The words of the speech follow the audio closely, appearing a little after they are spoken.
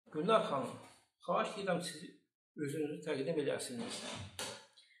Gülnar xanım, xahiş edirəm siz özünüzü təqdim edəsiniz.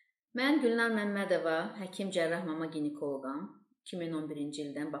 Mən Gülnar Məmmədova, həkim, cərrah, mama, ginekoloqam. 2011-ci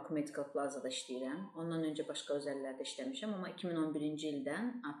ildən Baku Medical Plazada işləyirəm. Ondan öncə başqa özəllərdə işləmişəm, amma 2011-ci ildən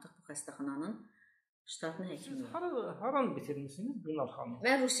artıq bu xəstəxananın ştatlı həkimiyim. Siz haranı bitirmişsiniz Gülnar xanım?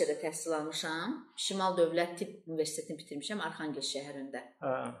 Mən Rusiyada təhsil almışam. Şimal Dövlət Tibb Universitetini bitirmişəm Arxa şəhərində.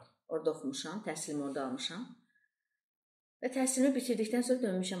 Orada oxumuşam, təhsilimi orada almışam. Və təhsilimi bitirdikdən sonra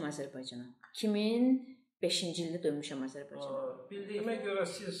dönmüşəm Azərbaycana. 2005-ci ildə dönmüşəm Azərbaycana. Bildiyimə görə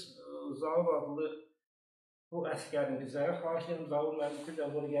siz Zavur adlı bu əskərinizə, xahiş edirəm Zavur müəllim bir də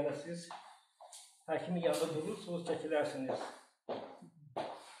buraya gələsiniz, həkimin yanında durursunuz, çəkilərsiniz.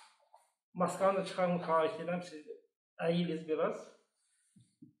 Maskanı da çıxarın, xahiş edirəm, siz əyiliz biraz.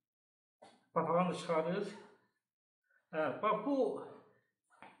 Papağanı da çıxarırız. Bax, bu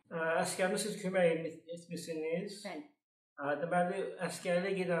əskərini siz kömək etmişsiniz. Bəli. Deməli,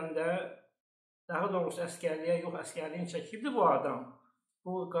 əskərliyə gedəndə, daha doğrusu əskərliyə yox, əskərliyin çəkibdir bu adam.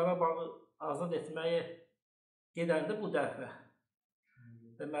 Bu Qarabağı azad etməyə gedəndə bu dəfə.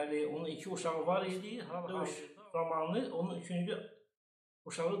 Deməli, onun 2 uşağı var idi. Döyüş zamanı onun 3-cü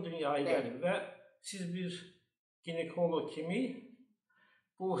uşağı dünyaya gəlir və siz bir ginekoloq kimi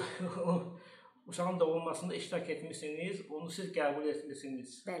bu uşağın doğulmasında iştirak etmişsiniz, onu siz qəbul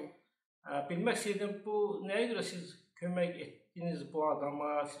etmişsiniz. Bəli. Bilmək istəyirdim, bu nəyə görə siz kömək etdiniz bu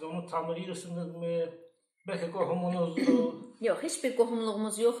adama, siz onu tanıyırsınızmı, bəlkə qohumunuzdur? Yox, heç bir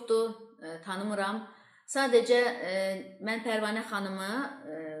qohumluğumuz yoxdur, tanımıram. Sadəcə mən Pərvanə xanımı,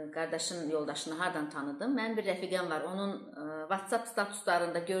 qardaşın yoldaşını hardan tanıdım? Mənim bir rəfiqəm var, onun WhatsApp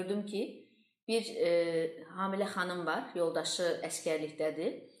statuslarında gördüm ki, bir hamilə xanım var, yoldaşı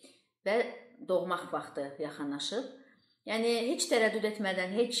əskərlikdədir və doğmaq vaxtı yaxınlaşıb. Yəni, heç tərəddüd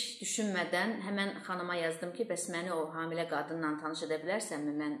etmədən, heç düşünmədən həmən xanıma yazdım ki, bəs məni o hamilə qadınla tanış edə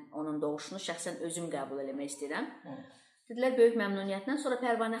bilərsənmi? Mən onun doğuşunu şəxsən özüm qəbul eləmək istəyirəm. Dedilər, böyük məmnuniyyətlə. Sonra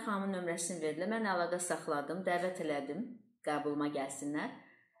Pərvanə xanımın nömrəsini verdilər. Mən əlaqə saxladım, dəvət elədim, qəbuluma gəlsinlər.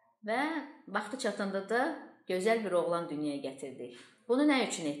 Və vaxtı çatanda da gözəl bir oğlan dünyaya gətirdik. Bunu nə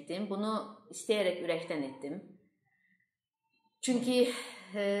üçün etdim? Bunu istəyərək ürəkdən etdim. Çünki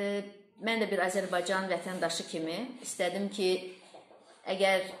mən də bir Azərbaycan vətəndaşı kimi istədim ki,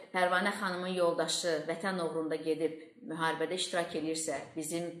 əgər Pərvanə xanımın yoldaşı vətən uğrunda gedib müharibədə iştirak edirsə,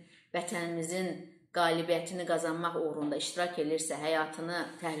 bizim vətənimizin qalibiyyətini qazanmaq uğrunda iştirak edirsə, həyatını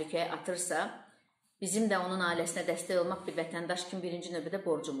təhlükəyə atırsa, bizim də onun ailəsinə dəstək olmaq bir vətəndaş kimi birinci növbədə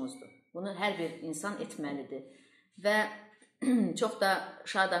borcumuzdur. Bunu hər bir insan etməlidir. Və çox da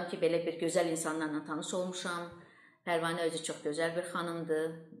şadam ki, belə bir gözəl insanlarla tanış olmuşam. Pərvanə özü çox gözəl bir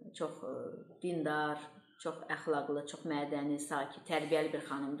xanımdır, çox dindar, çox əxlaqlı, çox mədəni, sakit, tərbiyəli bir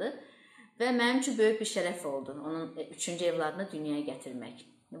xanımdır. Və mənim üçün böyük bir şərəf oldu onun 3-cü evladını dünyaya gətirmək.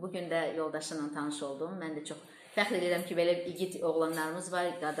 Bugün də yoldaşımla tanış oldum. Mən də çox fəxr edirəm ki, belə igid oğlanlarımız var,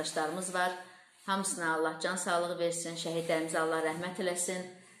 qardaşlarımız var. Hamısına Allah can sağlığı versin, şəhidlərimizə Allah rəhmət eləsin.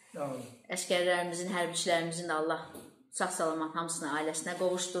 Əskərlərimizin, hərbiçilərimizin də Allah sağ-salamat hamısını ailəsinə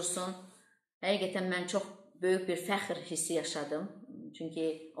qovuşdursun. Həqiqətən mən çox böyük bir fəxr hissi yaşadım.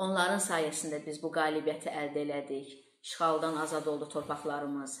 Çünki onların sayəsində biz bu qalibiyyəti əldə elədik. İşğaldan azad oldu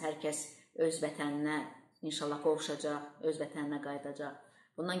torpaqlarımız. Hər kəs öz vətəninə inşallah qovuşacaq, öz vətəninə qayıdacaq.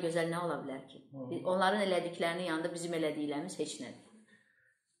 Bundan gözəl nə ola bilər ki? Onların elədiklərinin yanında bizim elədiklərimiz heç nədir.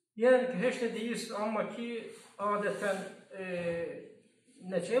 Yəni ki, heç nə deyirsiniz, amma ki, adətən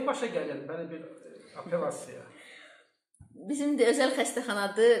necəyə başa gəlir belə bir operasiya? Bizim də özəl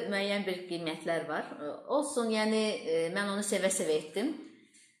xəstəxanadır, müəyyən bir qiymətlər var. Olsun, yəni mən onu sevə-sevə etdim.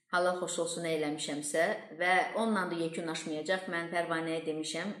 Halal xoş olsun nə eləmişəmsə və onunla da yekunlaşmayacaq. Mən Pərvanəyə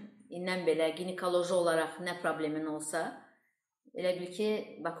demişəm, indən belə ginekoloji olaraq nə problemin olsa, elə bil ki,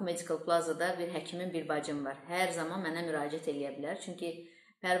 Baku Medical Plazada bir həkimin bir bacım var. Hər zaman mənə müraciət eləyə bilər. Çünki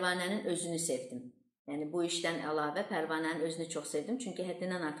Pərvanənin özünü sevdim. Yəni bu işdən əlavə Pərvanənin özünü çox sevdim. Çünki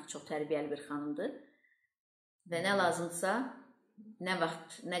həddindən artıq çox tərbiyəli bir xanımdır. Və nə lazımdırsa, nə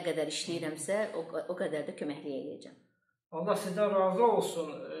vaxt, nə qədər işləyirəmsə, o qədər də köməklik eləyəcəm. Allah sizdən razı olsun.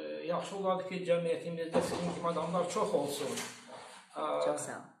 Yaxşı olardı ki, cəmiyyətimizdə sizin kimi adamlar çox olsun. Çox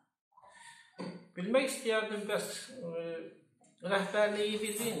sağ olun. Bilmək istəyərdim, bəs rəhbərliyi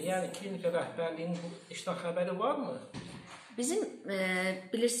bilin, yəni klinika rəhbərliyinin bu işdən xəbəri varmı? Bizim,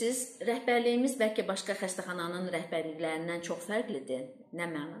 bilirsiniz, rəhbərliyimiz bəlkə başqa xəstəxananın rəhbərliklərindən çox fərqlidir. Nə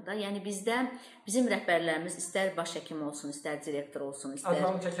mənada? Yəni bizdə, bizim rəhbərlərimiz istər baş həkim olsun, istər direktor olsun, istər...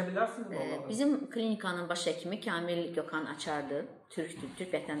 Adlarını çəkə bilərsiniz? Bizim klinikanın baş həkimi Kamil Gökhan Açardır,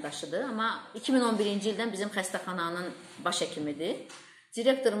 Türk vətəndaşıdır. Amma 2011-ci ildən bizim xəstəxananın baş həkimidir.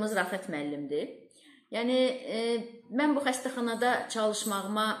 Direktorumuz Rafət müəllimdir. Yəni, mən bu xəstəxanada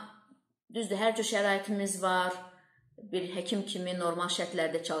çalışmağıma, düzdür, hər cür şəraitimiz var. Bir həkim kimi normal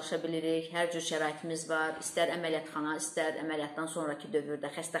şərtlərdə çalışa bilirik. Hər cür şəraitimiz var. İstər əməliyyatxana, istər əməliyyatdan sonraki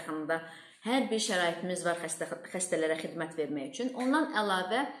dövrdə xəstəxanada hər bir şəraitimiz var xəstələrə xidmət vermək üçün. Ondan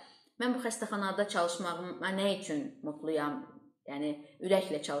əlavə, mən bu xəstəxanada çalışmağıma nə üçün mutluyam? Yəni,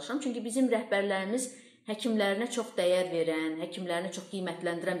 ürəklə çalışıram. Çünki bizim rəhbərlərimiz həkimlərinə çox dəyər verən, həkimlərini çox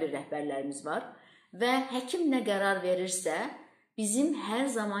qiymətləndirən bir rəhbərlərimiz var. Və həkim nə qərar verirsə, bizim hər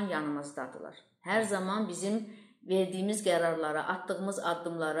zaman yanımızdadılar. Hər zaman bizim verdiyimiz qərarlara, atdığımız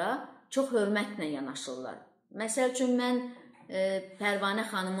addımlara çox hörmətlə yanaşırlar. Məsəl üçün, mən Pərvanə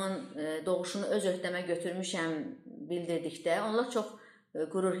xanımın doğuşunu öz öhdəmə götürmüşəm bildirdikdə, onlar çox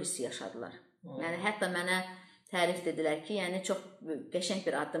qürur hissi yaşadılar. Yəni, hətta mənə tərif dedilər ki, yəni, çox qəşəng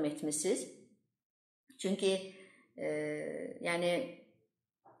bir addım etmişsiniz. Çünki, yəni,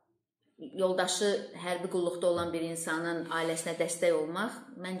 yoldaşı hərbi qulluqda olan bir insanın ailəsinə dəstək olmaq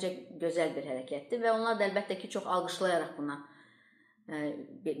məncə gözəl bir hərəkətdir və onlar da əlbəttə ki, çox alqışlayaraq buna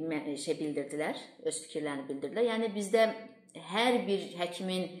bildirdilər, öz fikirlərini bildirdilər. Yəni, bizdə hər bir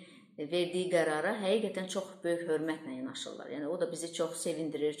həkimin verdiyi qərara həqiqətən çox böyük hörmətlə yanaşırlar. Yəni, o da bizi çox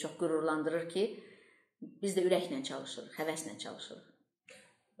sevindirir, çox qürurlandırır ki, biz də ürəklə çalışırıq, həvəslə çalışırıq.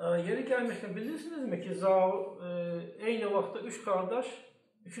 Yeri gəlmişdən bilirsinizmi ki, eyni vaxtda 3 qardaş,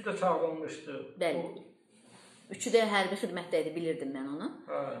 3'ü də çağırılmışdı. Bəli. 3'ü də hərbi xidmətdə idi, bilirdim mən onu.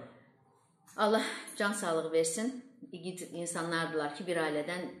 Allah can sağlığı versin. İgid insanlardılar ki, bir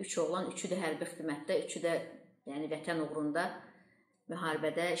ailədən 3 oğlan, 3'ü də hərbi xidmətdə, 3'ü də yəni vətən uğrunda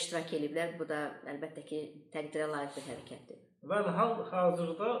müharibədə iştirak ediblər. Bu da əlbəttə ki, təqdirə layiq bir hərəkətdir. Və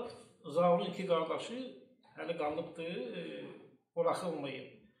hazırda Zaurun 2 qardaşı hələ qalıbdır, buraxılmayıb.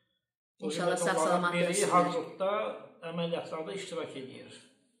 İnşallah sağ-salamat dönsünlər. Hazırda əməliyyatlarda iştirak edir.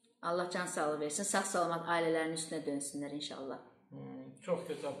 Allah can sağlığı versin, sağ-salamat ailələrinin üstünə dönsünlər inşallah. Çox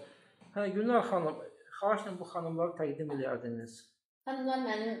gözəl. Gülnar xanım, xahişlə bu xanımları təqdim edərdiniz. Xanımlar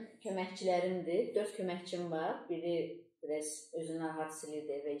mənim köməkçilərimdir. 4 köməkçim var. Biri biraz özünü narahat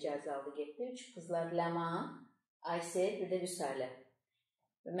silirdi və icazə aldı getdi. 3 qızlar Ləman, Aysel, bir də Vüsalə.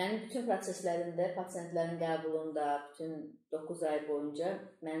 Mənim bütün proseslərimdə, pasiyentlərin qəbulunda, bütün 9 ay boyunca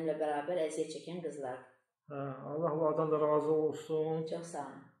mənimlə bərabər əziyyət çəkən qızlardır. Allah onlardan da razı olsun. Çox sağ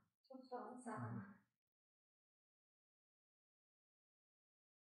olun. Çox sağ olun, sağ olun.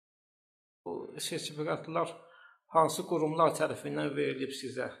 Bu sertifikatlar hansı qurumlar tərəfindən verilib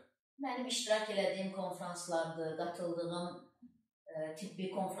sizə? Mənim iştirak elədiyim konfranslardır, qatıldığım tibbi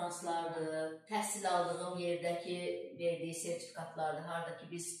konfranslardır, təhsil aldığım yerdəki verdiyi sertifikatlardır. Harada ki,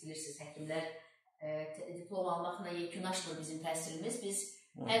 biz bilirsiniz, həkimlər diplom almaqla yekunlaşmır bizim təhsilimiz. Biz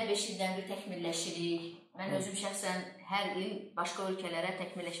hər 5 ildən bir təkmilləşirik. Mən özüm şəxsən hər il başqa ölkələrə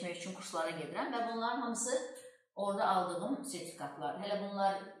təkmilləşmək üçün kurslara gedirəm və bunların hamısı orada aldığım sertifikatlar. Hələ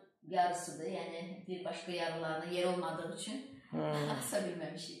bunlar yarısıdır, yəni bir başqa yarılarına yer olmadığı üçün asa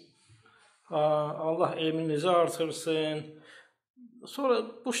bilməmişik. Allah elminizi artırsın. Sonra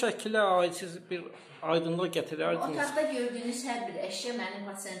bu şəkilə aid siz bir aydınlıq gətirərdiniz. Otaqda gördüyünüz hər bir əşya mənim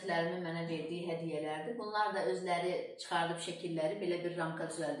pasiyentlərimin mənə verdiyi hədiyyələrdir. Bunlar da özləri çıxardıb şəkilləri belə bir ramka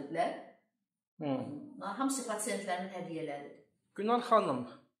düzəldiblər. Hamısı pasiyentlərimin hədiyyələridir. Gülnar xanım,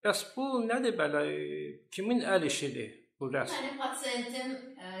 bəs bu nədir belə? Kimin əl işidir bu rəsm? Mənim pasiyentim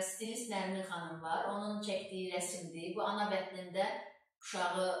stilist Nərmin xanım var. Onun çəkdiyi rəsmdir. Bu ana bətnində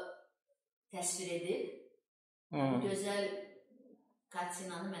uşağı təsvir edib. Gözəl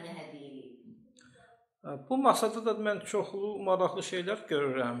kartinanı mənə hədiyyə edib. Bu masada da mən çoxlu maraqlı şeylər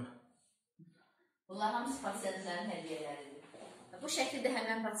görürəm. Bunlar hamısı pasiyentlərin hədiyyələridir. Bu şəkildə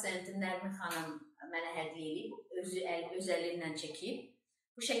həmən pasiyentim Nərmin xanım mənə hədiyyə edib, öz əli ilə çəkib.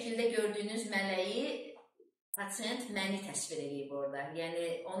 Bu şəkildə gördüyünüz mələyi pasiyent məni təsvir edib orada. Yəni,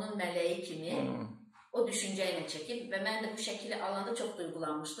 onun mələyi kimi o düşüncə ilə çəkib və mən də bu şəkili alanda çox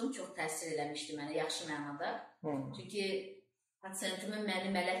duyğulanmışdım, çox təsir eləmişdi mənə, yaxşı mənada. Çünki pasiyentimin məni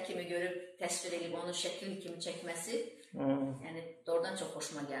mələk kimi görüb təsvir edib, onun şəkil kimi çəkməsi, yəni doğrudan çox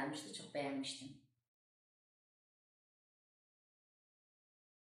xoşuma gəlmişdi, çox bəyənmişdim.